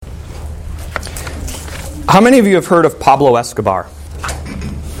How many of you have heard of Pablo Escobar?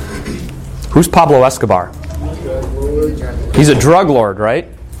 Who's Pablo Escobar? He's a drug lord, right?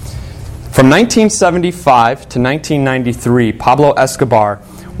 From 1975 to 1993, Pablo Escobar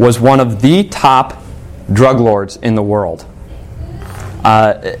was one of the top drug lords in the world.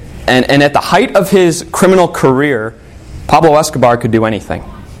 And at the height of his criminal career, Pablo Escobar could do anything.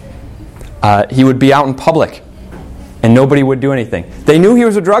 He would be out in public, and nobody would do anything. They knew he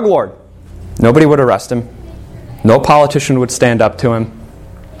was a drug lord. Nobody would arrest him. No politician would stand up to him.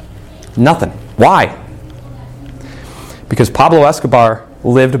 Nothing. Why? Because Pablo Escobar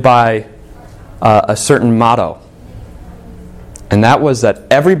lived by a certain motto. And that was that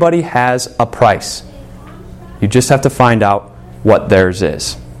everybody has a price. You just have to find out what theirs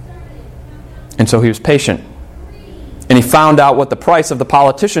is. And so he was patient. And he found out what the price of the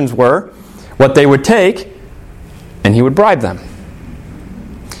politicians were, what they would take, and he would bribe them.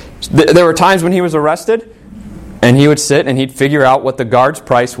 There were times when he was arrested, and he would sit and he'd figure out what the guard's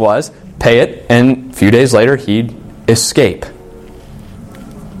price was, pay it, and a few days later he'd escape.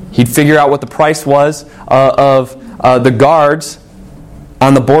 He'd figure out what the price was of the guards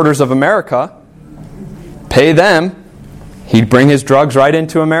on the borders of America, pay them, he'd bring his drugs right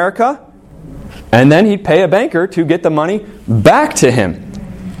into America, and then he'd pay a banker to get the money back to him.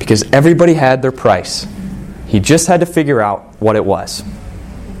 Because everybody had their price. He just had to figure out what it was.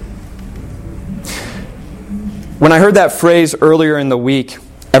 When I heard that phrase earlier in the week,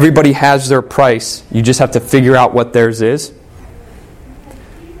 everybody has their price, you just have to figure out what theirs is,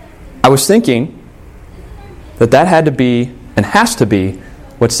 I was thinking that had to be, and has to be,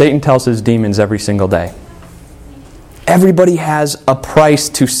 what Satan tells his demons every single day. Everybody has a price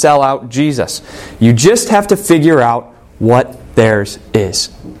to sell out Jesus. You just have to figure out what theirs is.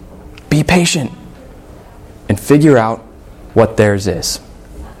 Be patient and figure out what theirs is.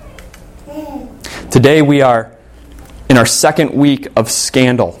 Today we are in our second week of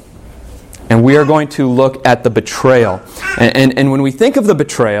Scandal. And we are going to look at the betrayal. And when we think of the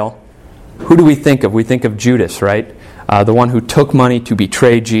betrayal, who do we think of? We think of Judas, right? The one who took money to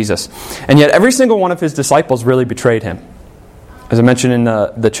betray Jesus. And yet every single one of his disciples really betrayed him. As I mentioned in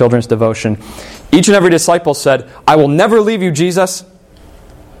the children's devotion, each and every disciple said, "I will never leave you, Jesus."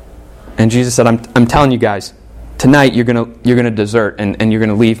 And Jesus said, I'm telling you guys, tonight you're gonna desert and you're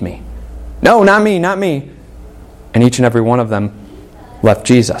gonna leave me. No, not me, not me. And each and every one of them left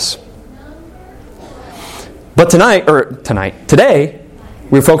Jesus. But today,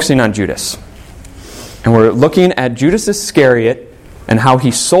 we're focusing on Judas. And we're looking at Judas Iscariot and how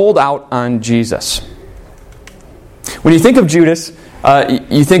he sold out on Jesus. When you think of Judas,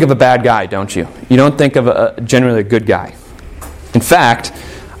 you think of a bad guy, don't you? You don't think of generally a good guy. In fact,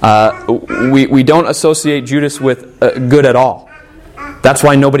 we don't associate Judas with good at all. That's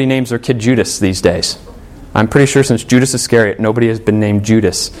why nobody names their kid Judas these days. I'm pretty sure since Judas Iscariot, nobody has been named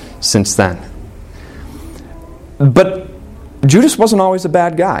Judas since then. But Judas wasn't always a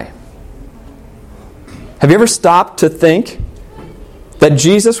bad guy. Have you ever stopped to think that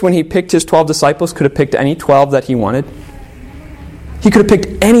Jesus, when he picked his 12 disciples, could have picked any 12 that he wanted? He could have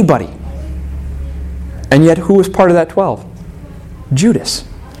picked anybody. And yet, who was part of that 12? Judas.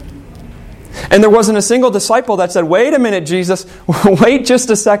 And there wasn't a single disciple that said, "Wait a minute, Jesus, wait just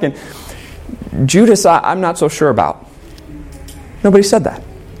a second. Judas, I'm not so sure about." Nobody said that.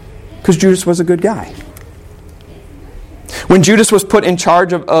 Because Judas was a good guy. When Judas was put in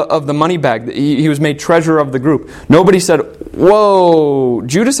charge of the money bag, he was made treasurer of the group. Nobody said, "Whoa,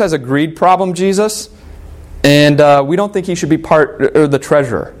 Judas has a greed problem, Jesus, and we don't think he should be part or the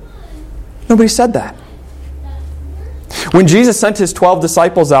treasurer." Nobody said that. When Jesus sent his 12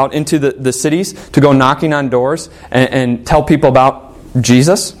 disciples out into the cities to go knocking on doors and tell people about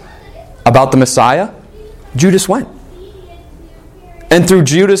Jesus, about the Messiah, Judas went. And through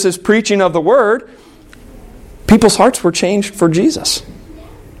Judas's preaching of the word, people's hearts were changed for Jesus.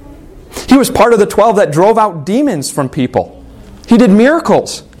 He was part of the 12 that drove out demons from people. He did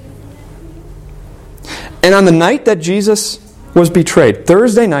miracles. And on the night that Jesus was betrayed,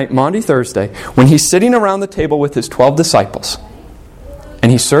 Thursday night, Maundy Thursday, when he's sitting around the table with his 12 disciples,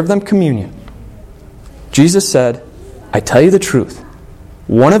 and he served them communion, Jesus said, "I tell you the truth,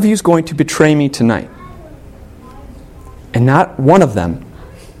 one of you is going to betray me tonight." And not one of them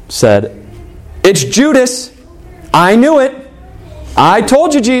said, "It's Judas. I knew it. I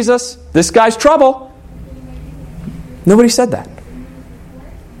told you, Jesus. This guy's trouble." Nobody said that.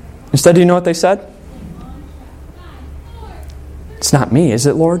 Instead, do you know what they said? "It's not me, is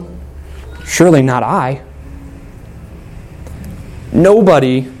it, Lord? Surely not I."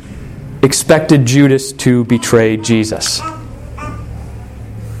 Nobody expected Judas to betray Jesus.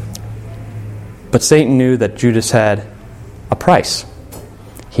 But Satan knew that Judas had a price.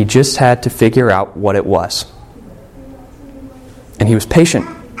 He just had to figure out what it was. And he was patient.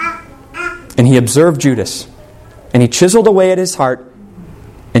 And he observed Judas. And he chiseled away at his heart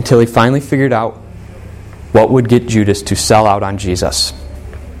until he finally figured out what would get Judas to sell out on Jesus.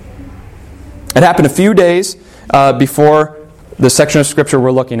 It happened a few days before the section of Scripture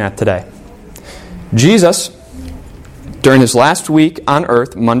we're looking at today. Jesus, during his last week on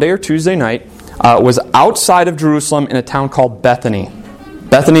earth, Monday or Tuesday night, was outside of Jerusalem in a town called Bethany.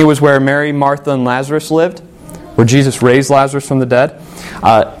 Bethany was where Mary, Martha, and Lazarus lived, where Jesus raised Lazarus from the dead.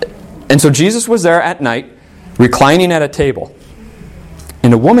 And so Jesus was there at night, reclining at a table.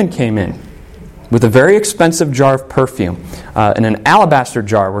 And a woman came in with a very expensive jar of perfume, in an alabaster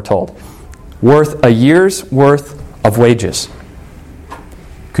jar, we're told, worth a year's worth of wages.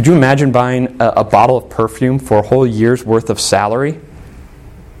 Could you imagine buying a bottle of perfume for a whole year's worth of salary?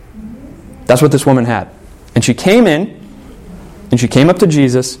 That's what this woman had. And she came in, and she came up to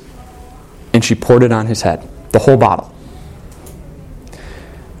Jesus, and she poured it on his head, the whole bottle.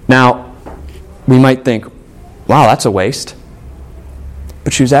 Now, we might think, wow, that's a waste.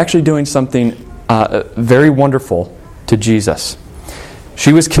 But she was actually doing something very wonderful to Jesus.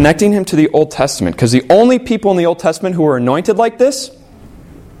 She was connecting him to the Old Testament, because the only people in the Old Testament who were anointed like this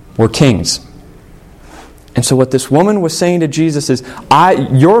were kings. And so what this woman was saying to Jesus is,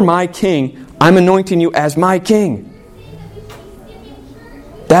 you're my king. I'm anointing you as my king.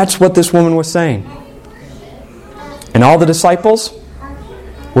 That's what this woman was saying. And all the disciples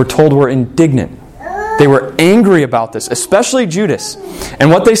were told were indignant. They were angry about this, especially Judas. And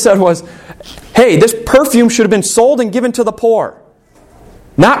what they said was, hey, this perfume should have been sold and given to the poor,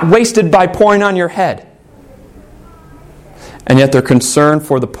 not wasted by pouring on your head. And yet their concern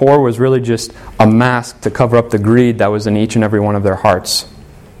for the poor was really just a mask to cover up the greed that was in each and every one of their hearts.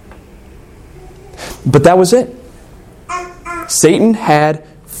 But that was it. Satan had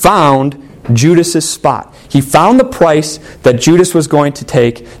found Judas's spot. He found the price that Judas was going to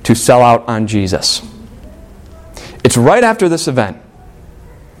take to sell out on Jesus. It's right after this event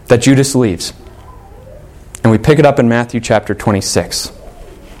that Judas leaves. And we pick it up in Matthew chapter 26.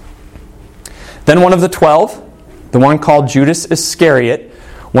 Then one of the 12, the one called Judas Iscariot,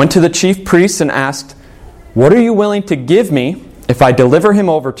 went to the chief priests and asked, "What are you willing to give me if I deliver him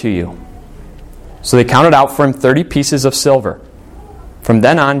over to you?" So they counted out for him 30 pieces of silver. From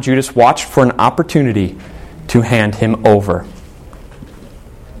then on, Judas watched for an opportunity to hand him over.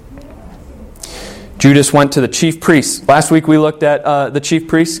 Judas went to the chief priests. Last week we looked at the chief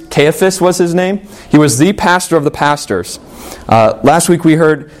priest. Caiaphas was his name. He was the pastor of the pastors. Last week we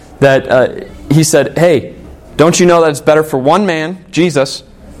heard that he said, hey, don't you know that it's better for one man, Jesus,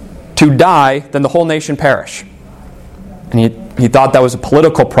 to die than the whole nation perish? And he thought that was a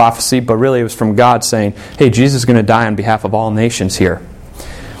political prophecy, but really it was from God saying, hey, Jesus is going to die on behalf of all nations here.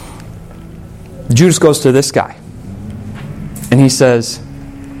 Judas goes to this guy, and he says,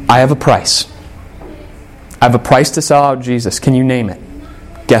 I have a price. I have a price to sell out Jesus. Can you name it?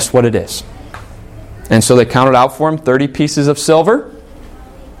 Guess what it is? And so they counted out for him 30 pieces of silver,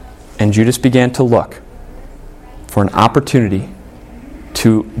 and Judas began to look for an opportunity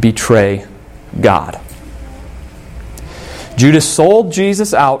to betray God. Judas sold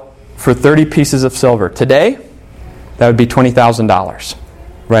Jesus out for 30 pieces of silver. Today, that would be $20,000,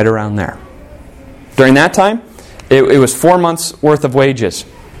 right around there. During that time, it was 4 months' worth of wages,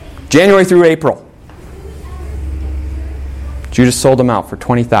 January through April. Judas sold him out for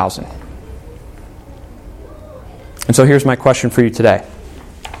 $20,000. And so here's my question for you today.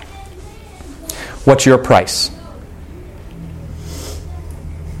 What's your price?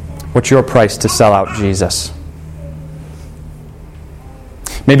 What's your price to sell out Jesus?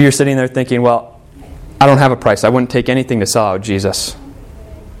 Maybe you're sitting there thinking, well, I don't have a price. I wouldn't take anything to sell out Jesus.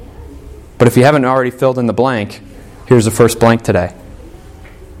 But if you haven't already filled in the blank, here's the first blank today.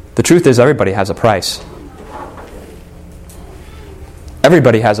 The truth is, everybody has a price.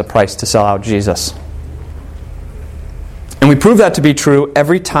 Everybody has a price to sell out Jesus. And we prove that to be true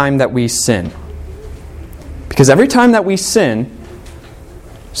every time that we sin. Because every time that we sin,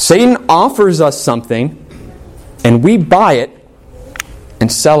 Satan offers us something, and we buy it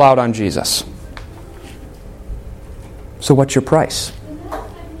and sell out on Jesus. So what's your price?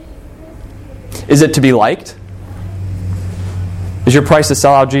 Is it to be liked? Is your price to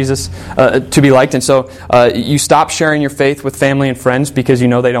sell out Jesus to be liked? And so you stop sharing your faith with family and friends because you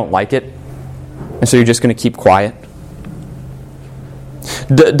know they don't like it, and so you're just going to keep quiet?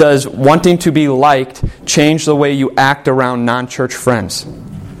 Does wanting to be liked change the way you act around non-church friends?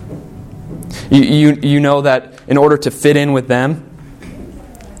 You know that in order to fit in with them,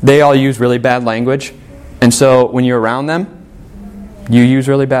 they all use really bad language. And so when you're around them, you use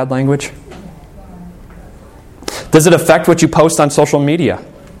really bad language. Does it affect what you post on social media?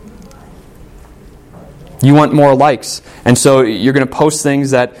 You want more likes. And so you're going to post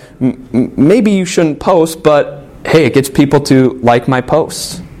things that maybe you shouldn't post, but hey, it gets people to like my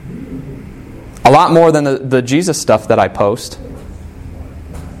posts. A lot more than the Jesus stuff that I post.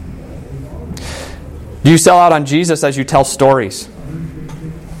 Do you sell out on Jesus as you tell stories?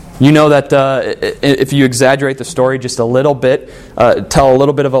 You know that if you exaggerate the story just a little bit, tell a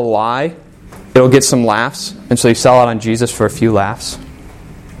little bit of a lie, it'll get some laughs. And so you sell out on Jesus for a few laughs.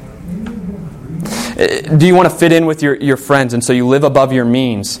 Do you want to fit in with your friends, and so you live above your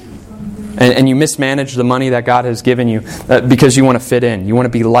means, and you mismanage the money that God has given you because you want to fit in? You want to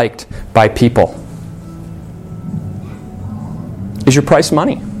be liked by people. Is your price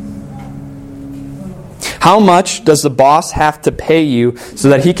money? How much does the boss have to pay you so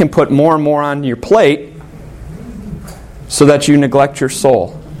that he can put more and more on your plate so that you neglect your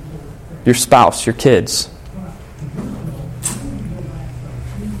soul, your spouse, your kids?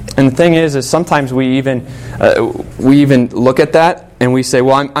 And the thing is sometimes we even look at that and we say,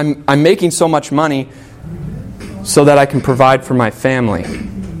 well, I'm making so much money so that I can provide for my family.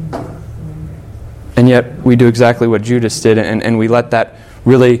 And yet we do exactly what Judas did, and we let that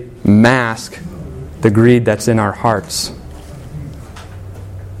really mask the greed that's in our hearts.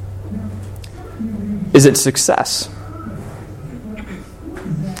 Is it success?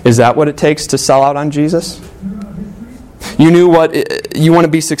 Is that what it takes to sell out on Jesus? You knew what you want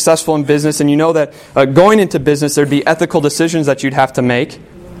to be successful in business, and you know that going into business there'd be ethical decisions that you'd have to make.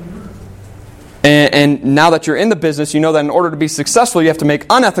 And now that you're in the business, you know that in order to be successful, you have to make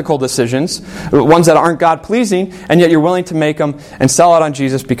unethical decisions, ones that aren't God-pleasing, and yet you're willing to make them and sell out on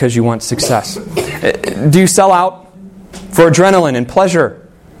Jesus because you want success. Do you sell out for adrenaline and pleasure?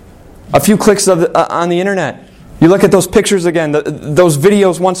 A few clicks on the internet. You look at those pictures again, those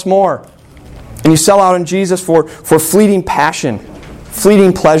videos once more, and you sell out on Jesus for fleeting passion,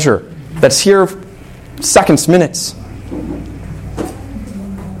 fleeting pleasure that's here seconds, minutes.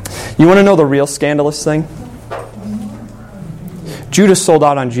 You want to know the real scandalous thing? Judas sold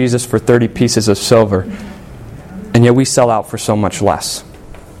out on Jesus for 30 pieces of silver, and yet we sell out for so much less.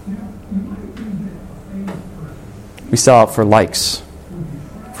 We sell out for likes,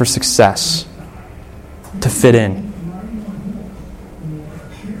 for success, to fit in.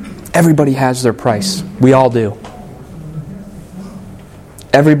 Everybody has their price. We all do.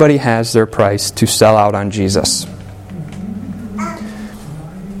 Everybody has their price to sell out on Jesus.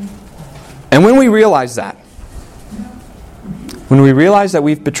 And when we realize that, when we realize that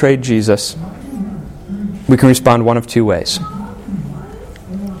we've betrayed Jesus, we can respond one of two ways.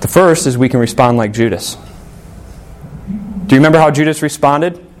 The first is we can respond like Judas. Do you remember how Judas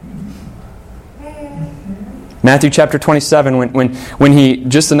responded? Matthew chapter 27, when he,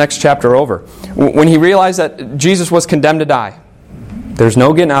 just the next chapter over, when he realized that Jesus was condemned to die, there's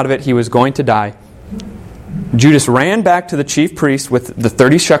no getting out of it, he was going to die, Judas ran back to the chief priest with the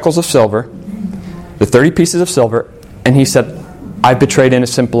 30 shekels of silver, the 30 pieces of silver, and he said, I betrayed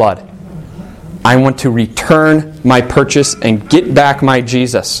innocent blood. I want to return my purchase and get back my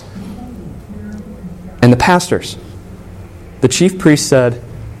Jesus. And the pastors, the chief priest said,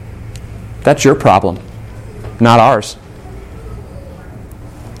 that's your problem, not ours.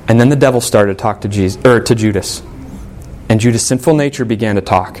 And then the devil started to talk to Judas. And Judas' sinful nature began to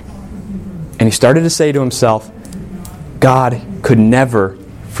talk. And he started to say to himself, God could never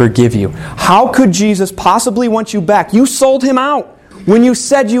forgive you. How could Jesus possibly want you back? You sold him out when you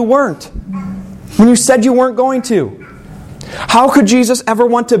said you weren't. When you said you weren't going to. How could Jesus ever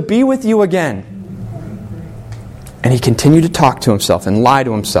want to be with you again? And he continued to talk to himself and lie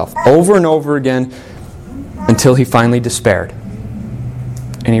to himself over and over again until he finally despaired.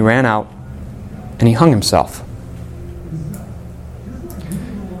 And he ran out and he hung himself.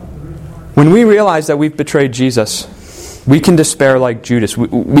 When we realize that we've betrayed Jesus, we can despair like Judas.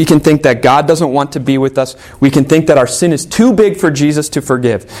 We can think that God doesn't want to be with us. We can think that our sin is too big for Jesus to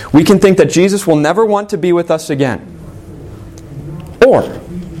forgive. We can think that Jesus will never want to be with us again. Or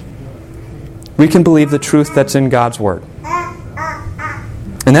we can believe the truth that's in God's Word.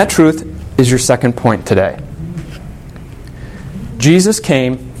 And that truth is your second point today. Jesus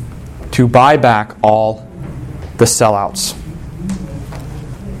came to buy back all the sellouts.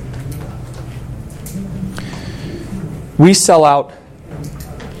 We sell out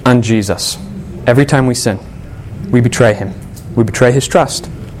on Jesus every time we sin. We betray Him. We betray His trust.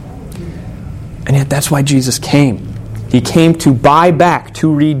 And yet that's why Jesus came. He came to buy back,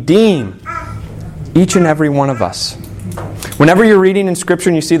 to redeem each and every one of us. Whenever you're reading in Scripture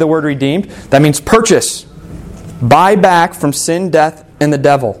and you see the word redeemed, that means purchase. Buy back from sin, death, and the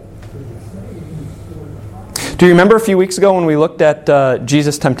devil. Do you remember a few weeks ago when we looked at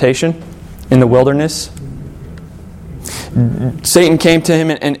Jesus' temptation in the wilderness? Satan came to him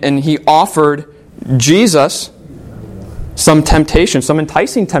and he offered Jesus some temptations, some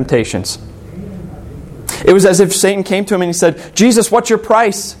enticing temptations. It was as if Satan came to him and he said, Jesus, what's your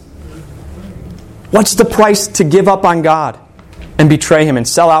price? What's the price to give up on God and betray Him and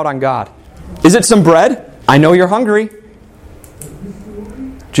sell out on God? Is it some bread? I know you're hungry.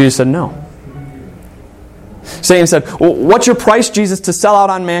 Jesus said, no. Satan said, well, what's your price, Jesus, to sell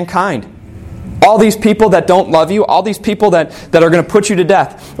out on mankind? All these people that don't love you, all these people that are going to put you to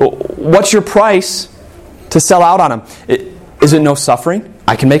death. What's your price to sell out on them? Is it no suffering?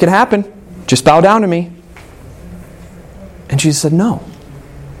 I can make it happen. Just bow down to me. And Jesus said, no.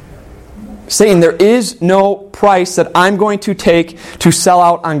 Satan, there is no price that I'm going to take to sell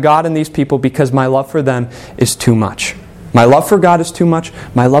out on God and these people because my love for them is too much. My love for God is too much.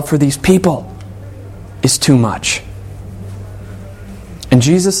 My love for these people is too much. And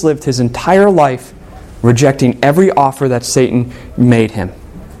Jesus lived His entire life rejecting every offer that Satan made Him.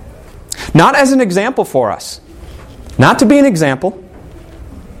 Not as an example for us. Not to be an example,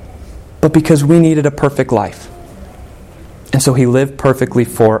 but because we needed a perfect life. And so He lived perfectly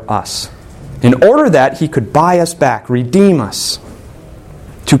for us. In order that He could buy us back, redeem us,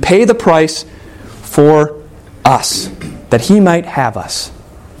 to pay the price for us, that He might have us.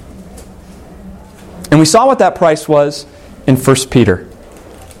 And we saw what that price was in 1 Peter.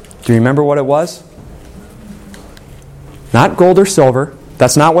 Do you remember what it was? Not gold or silver.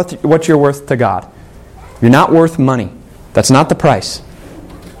 That's not what you're worth to God. You're not worth money. That's not the price.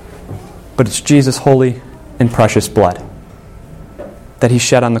 But it's Jesus' holy and precious blood that He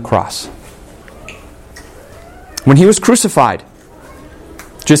shed on the cross. When He was crucified,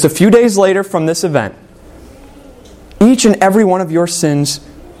 just a few days later from this event, each and every one of your sins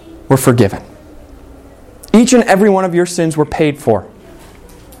were forgiven. Each and every one of your sins were paid for.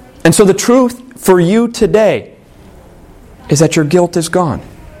 And so the truth for you today is that your guilt is gone.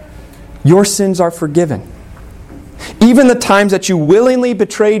 Your sins are forgiven. Even the times that you willingly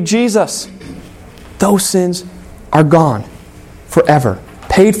betrayed Jesus, those sins are gone forever,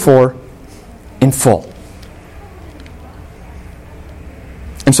 paid for in full.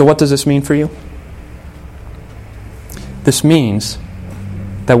 And so what does this mean for you? This means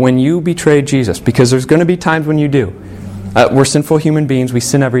that when you betray Jesus, because there's going to be times when you do, we're sinful human beings, we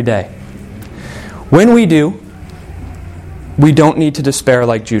sin every day. When we do, we don't need to despair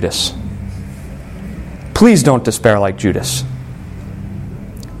like Judas. Please don't despair like Judas.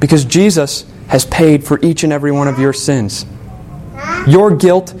 Because Jesus has paid for each and every one of your sins. Your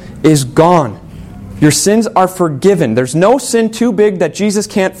guilt is gone. Your sins are forgiven. There's no sin too big that Jesus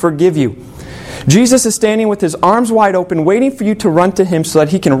can't forgive you. Jesus is standing with His arms wide open, waiting for you to run to Him so that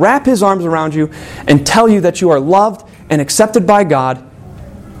He can wrap His arms around you and tell you that you are loved and accepted by God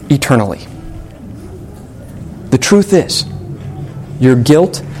eternally. The truth is, your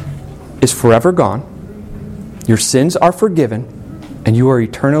guilt is forever gone, your sins are forgiven, and you are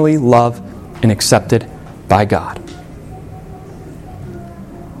eternally loved and accepted by God.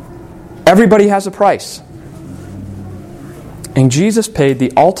 Everybody has a price. And Jesus paid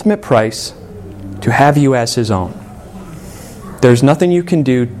the ultimate price to have you as His own. There's nothing you can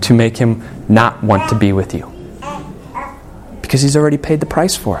do to make Him not want to be with you. Because He's already paid the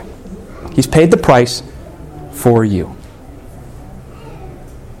price for it. He's paid the price for you.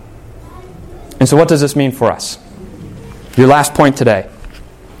 And so what does this mean for us? Your last point today.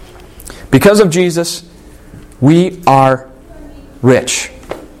 Because of Jesus, we are rich.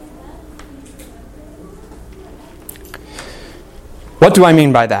 What do I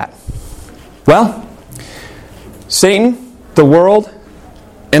mean by that? Well, Satan, the world,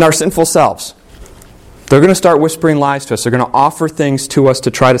 and our sinful selves, they're going to start whispering lies to us. They're going to offer things to us to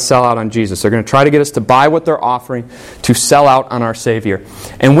try to sell out on Jesus. They're going to try to get us to buy what they're offering to sell out on our Savior.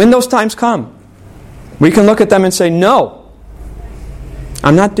 And when those times come, we can look at them and say, no,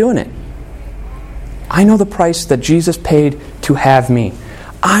 I'm not doing it. I know the price that Jesus paid to have me.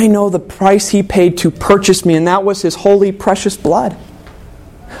 I know the price He paid to purchase me, and that was His holy, precious blood.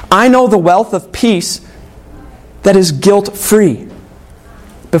 I know the wealth of peace that is guilt-free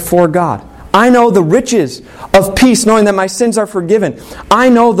before God. I know the riches of peace, knowing that my sins are forgiven. I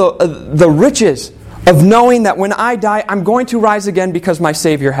know the riches of knowing that when I die, I'm going to rise again because my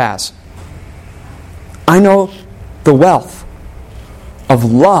Savior has. I know the wealth of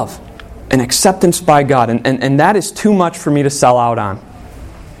love and acceptance by God, and that is too much for me to sell out on.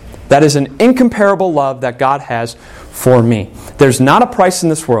 That is an incomparable love that God has for me. There's not a price in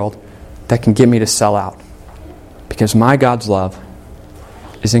this world that can get me to sell out. Because my God's love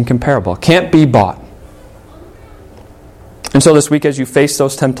is incomparable. It can't be bought. And so this week, as you face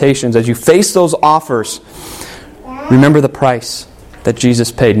those temptations, as you face those offers, remember the price that Jesus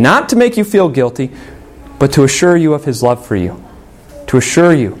paid. Not to make you feel guilty, but to assure you of His love for you. To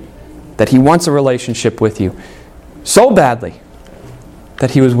assure you that He wants a relationship with you so badly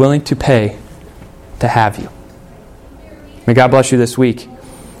that He was willing to pay to have you. May God bless you this week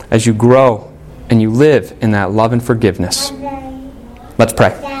as you grow and you live in that love and forgiveness. Let's pray.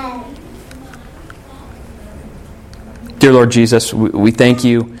 Dear Lord Jesus, we thank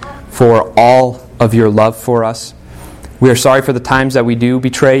you for all of your love for us. We are sorry for the times that we do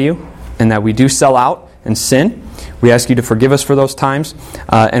betray you and that we do sell out and sin. We ask you to forgive us for those times.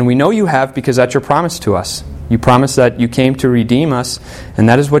 And we know you have because that's your promise to us. You promised that you came to redeem us, and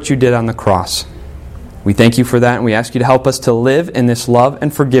that is what you did on the cross. We thank you for that, and we ask you to help us to live in this love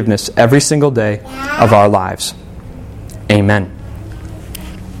and forgiveness every single day of our lives. Amen.